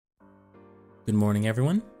Good morning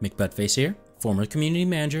everyone, McButtface here, former community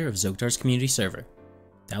manager of Z0KTAR's community server.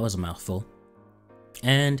 That was a mouthful.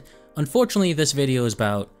 And unfortunately this video is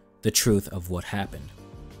about the truth of what happened.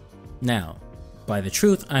 Now, by the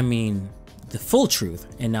truth I mean the full truth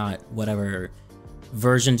and not whatever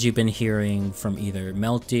versions you've been hearing from either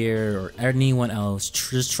Melteer or anyone else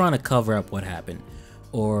just trying to cover up what happened.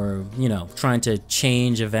 Or, trying to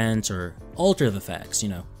change events or alter the facts,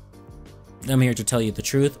 I'm here to tell you the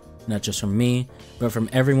truth. Not just from me, but from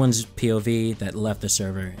everyone's POV that left the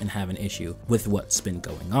server and have an issue with what's been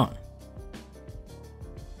going on.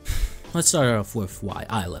 Let's start off with why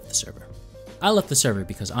I left the server. I left the server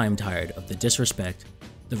because I am tired of the disrespect,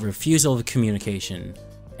 the refusal of communication,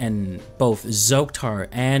 and both Z0KTAR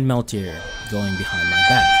and Melteer going behind my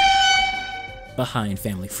back. Behind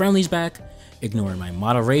family friendly's back, ignoring my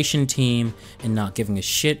moderation team, and not giving a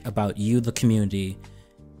shit about you, the community,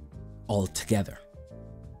 altogether.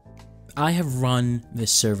 I have run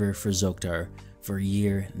this server for Z0KTAR for a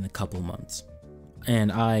year and a couple months,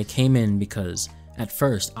 and I came in because at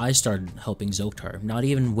first I started helping Z0KTAR, not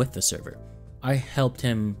even with the server. I helped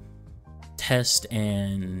him test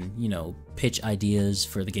and, pitch ideas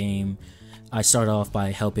for the game. I started off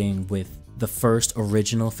by helping with the first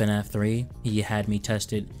original Fnaf 3. He had me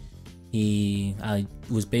test it. I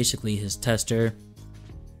was basically his tester.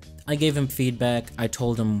 I gave him feedback. I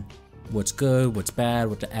told him what's good, what's bad,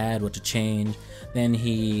 what to add, what to change. Then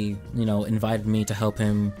he, invited me to help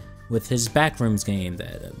him with his backrooms game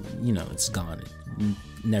that, it's gone. It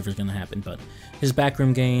never gonna happen, but his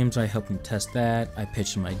backroom games, I helped him test that. I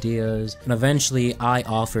pitched him ideas, and eventually I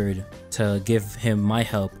offered to give him my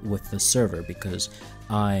help with the server because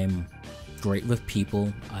I'm great with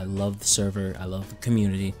people. I love the server, I love the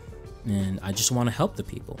community, and I just want to help the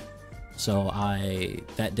people. So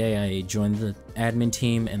that day I joined the admin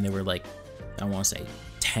team, and there were like, I want to say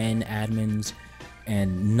 10 admins,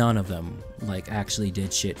 and none of them actually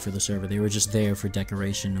did shit for the server. They were just there for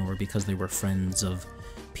decoration or because they were friends of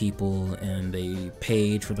people and they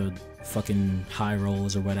paid for the fucking high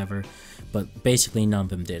rolls or whatever, but basically none of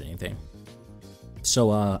them did anything.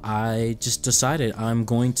 So I just decided I'm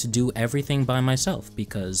going to do everything by myself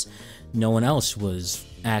because no one else was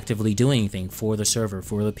actively doing anything for the server,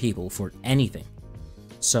 for the people, for anything.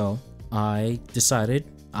 So I decided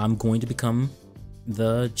I'm going to become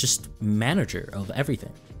the just manager of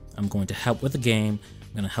everything. I'm going to help with the game,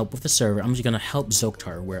 I'm going to help with the server, I'm just going to help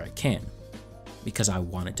Z0KTAR where I can because I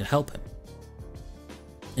wanted to help him.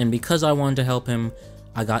 And because I wanted to help him,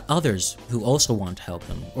 I got others who also want to help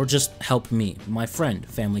him, or just help me. My friend,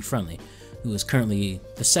 Family Friendly, who is currently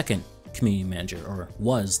the second community manager, or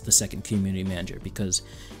was the second community manager, because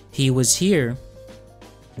he was here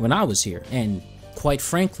when I was here, and quite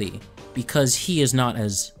frankly, because he is not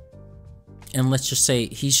as, and let's just say,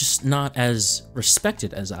 he's just not as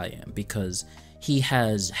respected as I am, because he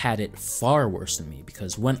has had it far worse than me,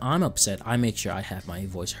 because when I'm upset, I make sure I have my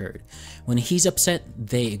voice heard. When he's upset,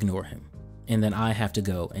 they ignore him. And then I have to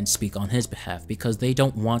go and speak on his behalf because they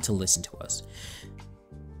don't want to listen to us.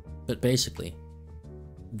 But basically,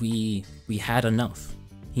 we had enough.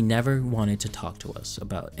 He never wanted to talk to us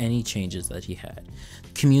about any changes that he had.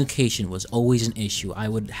 Communication was always an issue. I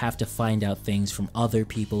would have to find out things from other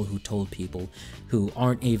people who told people who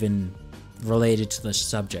aren't even related to the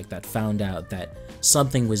subject that found out that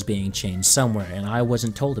something was being changed somewhere and I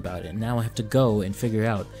wasn't told about it. Now I have to go and figure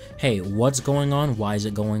out, hey, what's going on? Why is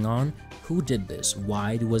it going on? Who did this?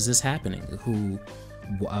 Why was this happening?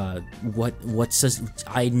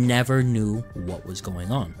 I never knew what was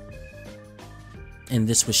going on. And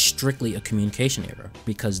this was strictly a communication error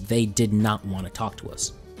because they did not want to talk to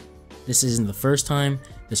us. This isn't the first time,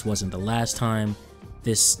 this wasn't the last time.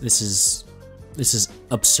 This is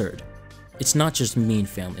absurd. It's not just me and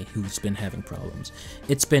family who's been having problems.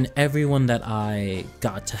 It's been everyone that I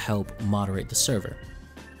got to help moderate the server.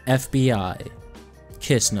 FBI,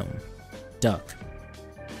 Kissnum, Duck,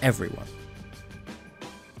 everyone.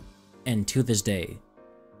 And to this day,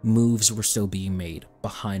 moves were still being made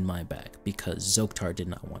behind my back because Z0KTAR did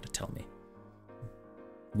not want to tell me.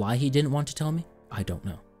 Why he didn't want to tell me? I don't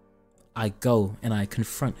know. I go and I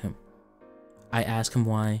confront him. I ask him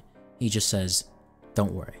why. He just says,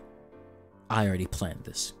 don't worry. I already planned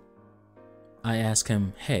this. I ask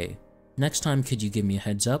him, hey, next time could you give me a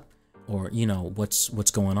heads up? Or,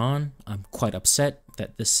 what's going on? I'm quite upset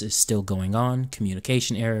that this is still going on,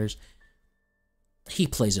 communication errors. He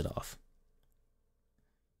plays it off.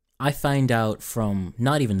 I find out from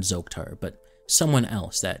not even Z0KTAR, but someone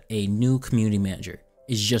else that a new community manager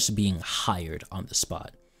is just being hired on the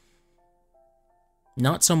spot.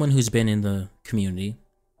 Not someone who's been in the community,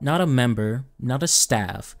 not a member, not a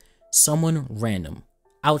staff, Someone random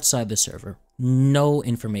outside the server, no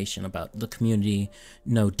information about the community,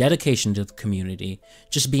 no dedication to the community,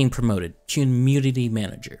 just being promoted community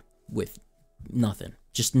manager with nothing,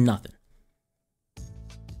 just nothing.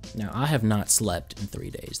 Now, I have not slept in 3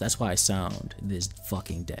 days. That's why I sound this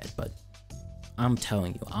fucking dead, but I'm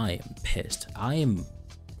telling you, I am pissed. I am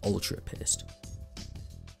ultra pissed.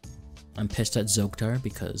 I'm pissed at Z0KTAR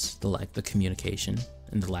because the lack of communication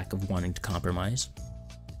and the lack of wanting to compromise.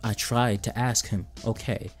 I tried to ask him,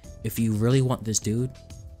 okay, if you really want this dude,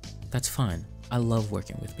 that's fine. I love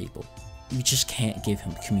working with people. You just can't give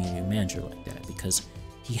him community manager like that because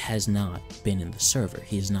he has not been in the server.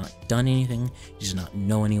 He has not done anything. He does not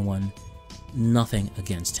know anyone. Nothing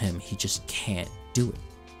against him. He just can't do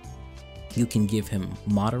it. You can give him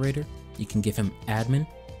moderator. You can give him admin.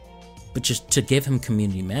 But just to give him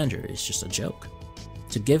community manager is just a joke.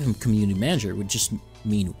 To give him community manager would just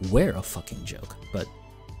mean we're a fucking joke. But,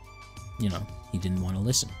 you know, he didn't want to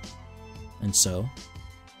listen. And so,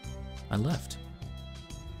 I left.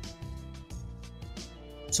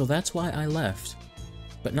 So that's why I left.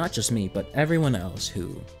 But not just me, but everyone else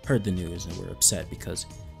who heard the news and were upset because,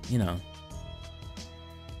 you know.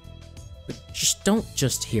 But just don't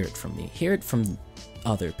just hear it from me. Hear it from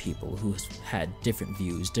other people who had different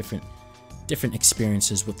views, different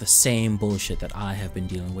experiences with the same bullshit that I have been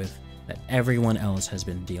dealing with, that everyone else has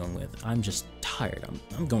been dealing with. I'm just tired.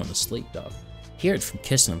 I'm going to sleep, dog. Hear it from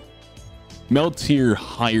Kiss'em. Melteer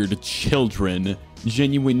hired children,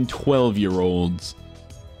 genuine 12-year-olds.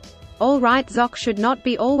 Alright, Zok should not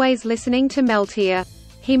be always listening to Melteer.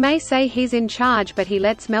 He may say he's in charge, but he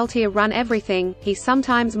lets Melteer run everything. He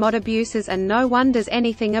sometimes mod abuses and no one does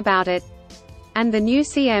anything about it. And the new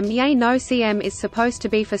CM, yay no, CM is supposed to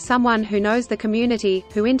be for someone who knows the community,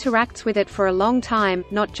 who interacts with it for a long time,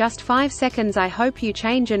 not just 5 seconds. I hope you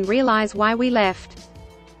change and realize why we left.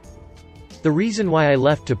 The reason why I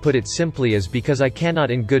left, to put it simply, is because I cannot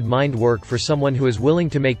in good mind work for someone who is willing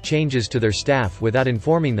to make changes to their staff without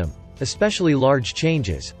informing them, especially large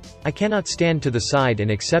changes. I cannot stand to the side and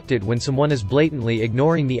accept it when someone is blatantly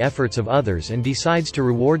ignoring the efforts of others and decides to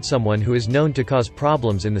reward someone who is known to cause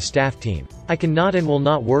problems in the staff team. I cannot and will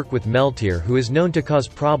not work with Melteer, who is known to cause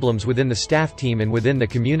problems within the staff team and within the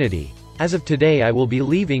community. As of today, I will be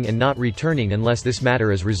leaving and not returning unless this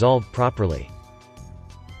matter is resolved properly.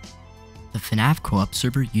 The Fnaf co-op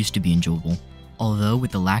server used to be enjoyable, although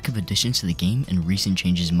with the lack of additions to the game and recent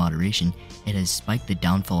changes in moderation, it has spiked the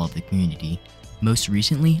downfall of the community. Most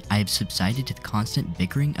recently, I have subsided to the constant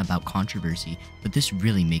bickering about controversy, but this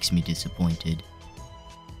really makes me disappointed.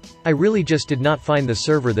 I really just did not find the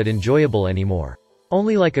server that enjoyable anymore.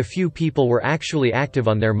 Only like a few people were actually active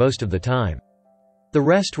on there most of the time. The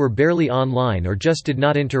rest were barely online or just did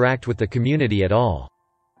not interact with the community at all.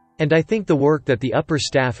 And I think the work that the upper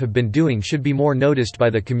staff have been doing should be more noticed by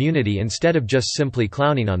the community instead of just simply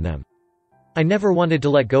clowning on them. I never wanted to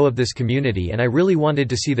let go of this community, and I really wanted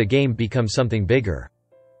to see the game become something bigger.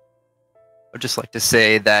 I'd just like to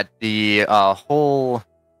say that the whole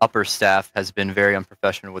upper staff has been very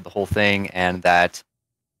unprofessional with the whole thing, and that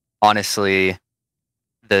honestly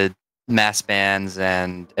the mass bans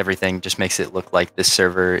and everything just makes it look like this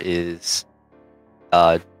server is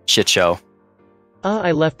a shit show.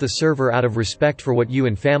 I left the server out of respect for what you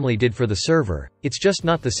and family did for the server. It's just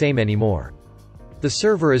not the same anymore. The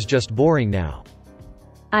server is just boring now.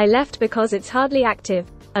 I left because it's hardly active.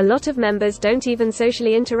 A lot of members don't even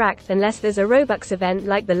socially interact unless there's a Robux event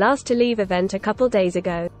like the last to leave event a couple days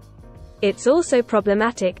ago. It's also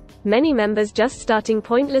problematic, many members just starting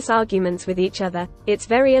pointless arguments with each other. It's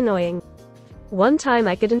very annoying. One time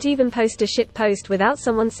I couldn't even post a shit post without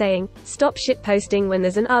someone saying, "Stop shit posting when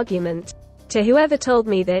there's an argument." To whoever told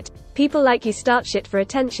me that, people like you start shit for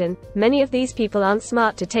attention, many of these people aren't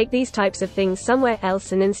smart to take these types of things somewhere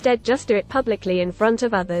else and instead just do it publicly in front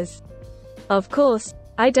of others. Of course,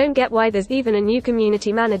 I don't get why there's even a new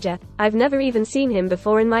community manager. I've never even seen him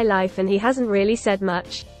before in my life and he hasn't really said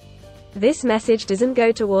much. This message doesn't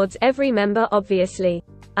go towards every member, obviously.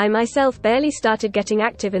 I myself barely started getting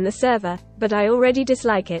active in the server, but I already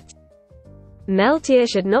dislike it. Melteer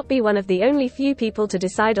should not be one of the only few people to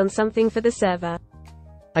decide on something for the server.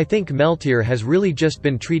 I think Melteer has really just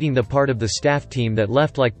been treating the part of the staff team that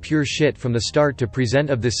left like pure shit from the start to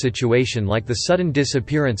present of this situation like the sudden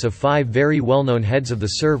disappearance of 5 very well-known heads of the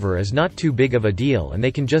server is not too big of a deal and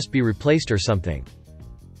they can just be replaced or something.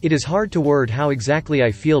 It is hard to word how exactly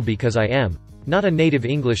I feel because I am not a native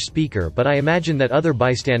English speaker, but I imagine that other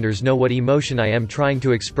bystanders know what emotion I am trying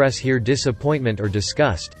to express here: disappointment or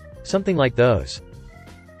disgust. Something like those.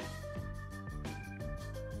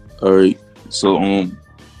 Alright, so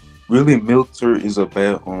really Melteer is a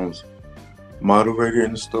bad moderator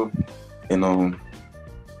and stuff, and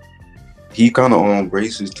he kind of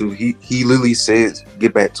racist too. He literally says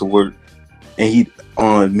get back to work, and he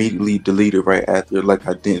immediately deleted right after. Like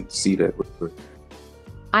I didn't see that before.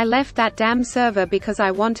 I left that damn server because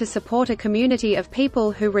I want to support a community of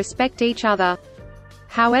people who respect each other.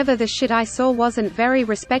 However, the shit I saw wasn't very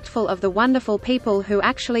respectful of the wonderful people who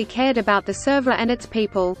actually cared about the server and its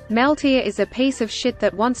people. Melteer is a piece of shit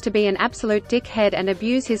that wants to be an absolute dickhead and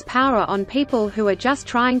abuse his power on people who are just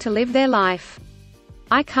trying to live their life.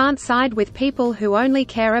 I can't side with people who only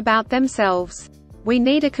care about themselves. We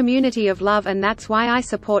need a community of love, and that's why I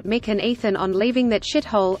support Mick and Ethan on leaving that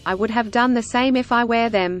shithole. I would have done the same if I were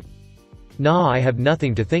them. Nah, I have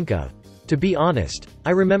nothing to think of. To be honest,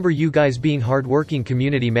 I remember you guys being hardworking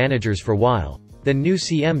community managers for a while. Then new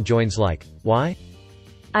CM joins, like, why?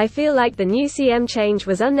 I feel like the new CM change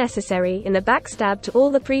was unnecessary and a backstab to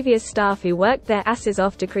all the previous staff who worked their asses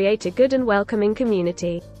off to create a good and welcoming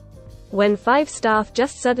community. When 5 staff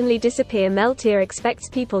just suddenly disappear, Melteer expects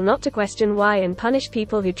people not to question why and punish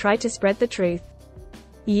people who try to spread the truth.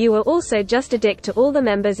 You are also just a dick to all the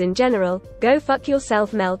members in general. Go fuck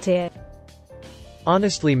yourself, Melteer.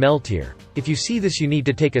 Honestly, Melteer, if you see this, you need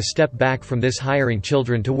to take a step back from this. Hiring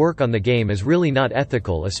children to work on the game is really not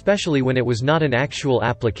ethical, especially when it was not an actual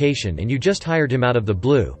application and you just hired him out of the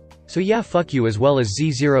blue. So yeah, fuck you, as well as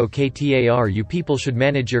Z0KTAR. You people should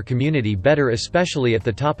manage your community better, especially at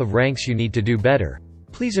the top of ranks. You need to do better.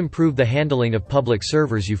 Please improve the handling of public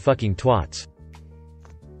servers, you fucking twats.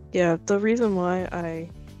 Yeah, the reason why I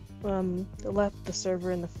left the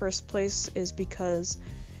server in the first place is because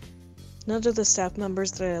none of the staff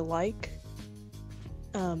members that I like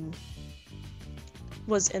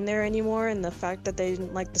was in there anymore, and the fact that they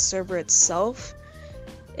didn't like the server itself,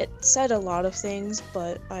 it said a lot of things,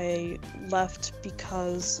 but I left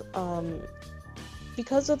because of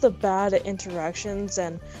the bad interactions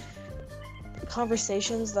and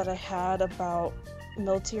conversations that I had about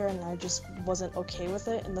Melteer, and I just wasn't okay with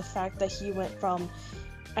it. And the fact that he went from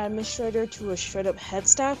administrator to a straight up head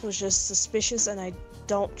staff was just suspicious, and I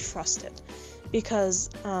don't trust it, because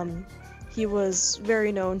he was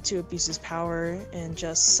very known to abuse his power and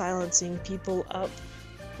just silencing people up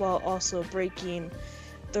while also breaking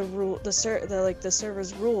the rule, the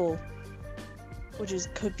server's rule, which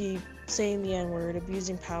could be saying the N-word,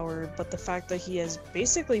 abusing power. But the fact that he has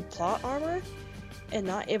basically plot armor and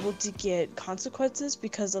not able to get consequences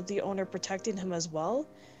because of the owner protecting him as well,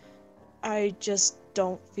 I just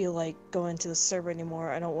don't feel like going to the server anymore.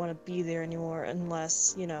 I don't want to be there anymore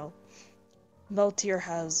unless, you know, Melteer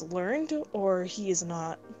has learned or he is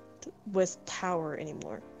not with power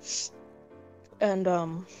anymore. And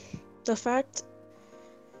the fact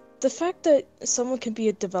that someone can be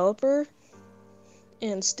a developer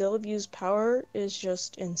and still abuse power is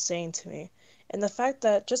just insane to me. And the fact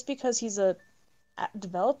that just because he's a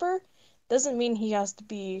developer doesn't mean he has to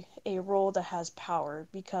be a role that has power,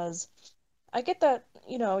 because I get that,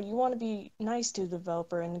 you know, you want to be nice to the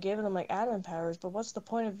developer and give them like admin powers, but what's the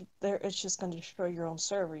point of it's just going to destroy your own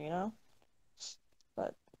server, you know?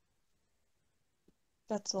 But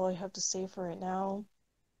that's all I have to say for right now.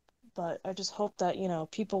 But I just hope that, you know,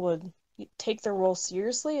 people would take their role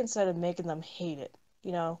seriously instead of making them hate it,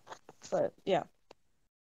 you know? But yeah.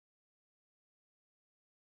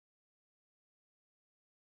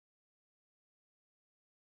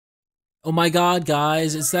 Oh my god,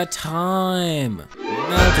 guys, it's that time!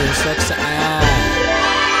 Melteer sucks ass!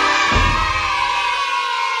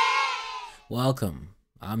 Welcome,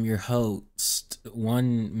 I'm your host,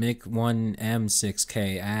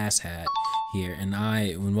 Mick1M6K asshat here, and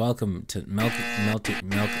welcome to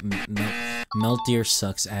Melteer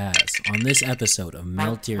Sucks Ass. On this episode of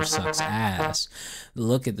Melteer Sucks Ass,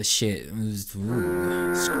 look at the shit.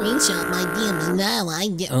 Screenshot my DMs now, I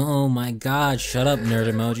get. Oh my god, shut up,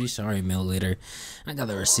 nerd emoji. Sorry, Milliliter. I got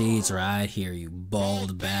the receipts right here, you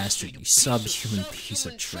bald bastard, you subhuman piece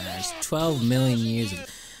of trash. 12 million years of...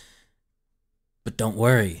 But don't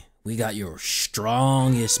worry, we got your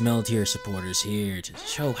strongest Melteer supporters here to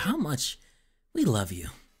show how much we love you.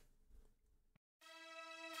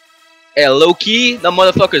 Hey, low-key, the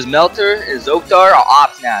motherfuckers Melteer and Z0KTAR are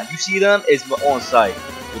ops now. You see them? It's on site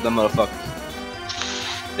with them motherfuckers.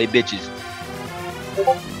 They bitches.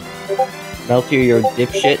 Melteer, you're a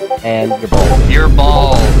dipshit, and you're bald. You're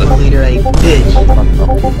bald. The leader, a bitch.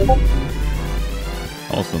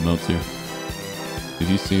 Also, Melteer, did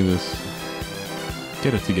you see this?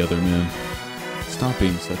 Get it together, man. Stop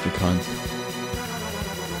being such a cunt.